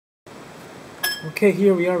Okay,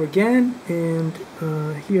 here we are again, and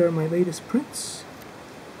here are my latest prints.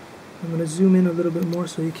 I'm going to zoom in a little bit more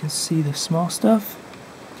so you can see the small stuff.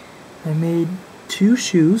 I made 2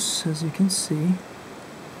 shoes, as you can see.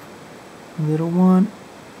 A little one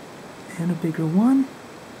and a bigger one.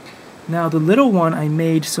 Now the little one I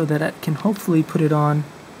made so that I can hopefully put it on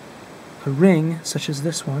a ring, such as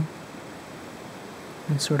this one,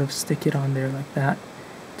 and sort of stick it on there like that,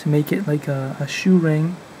 to make it like a shoe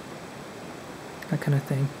ring, that kind of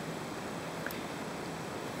thing.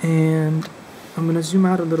 And I'm going to zoom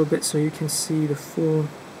out a little bit so you can see the full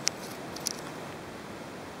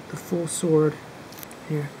sword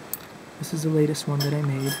here. This is the latest one that I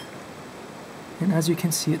made, and as you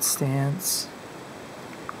can see, it stands.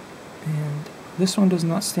 And this one does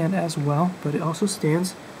not stand as well, but it also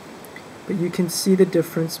stands. But you can see the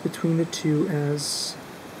difference between the two as,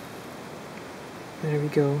 there we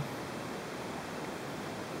go.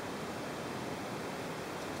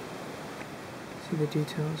 See the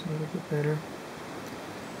details a little bit better.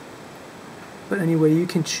 But anyway, you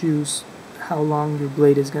can choose how long your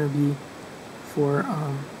blade is going to be for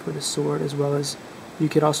the sword, as well as you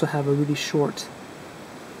could also have a really short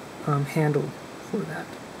handle for that.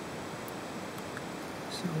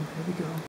 So there we go.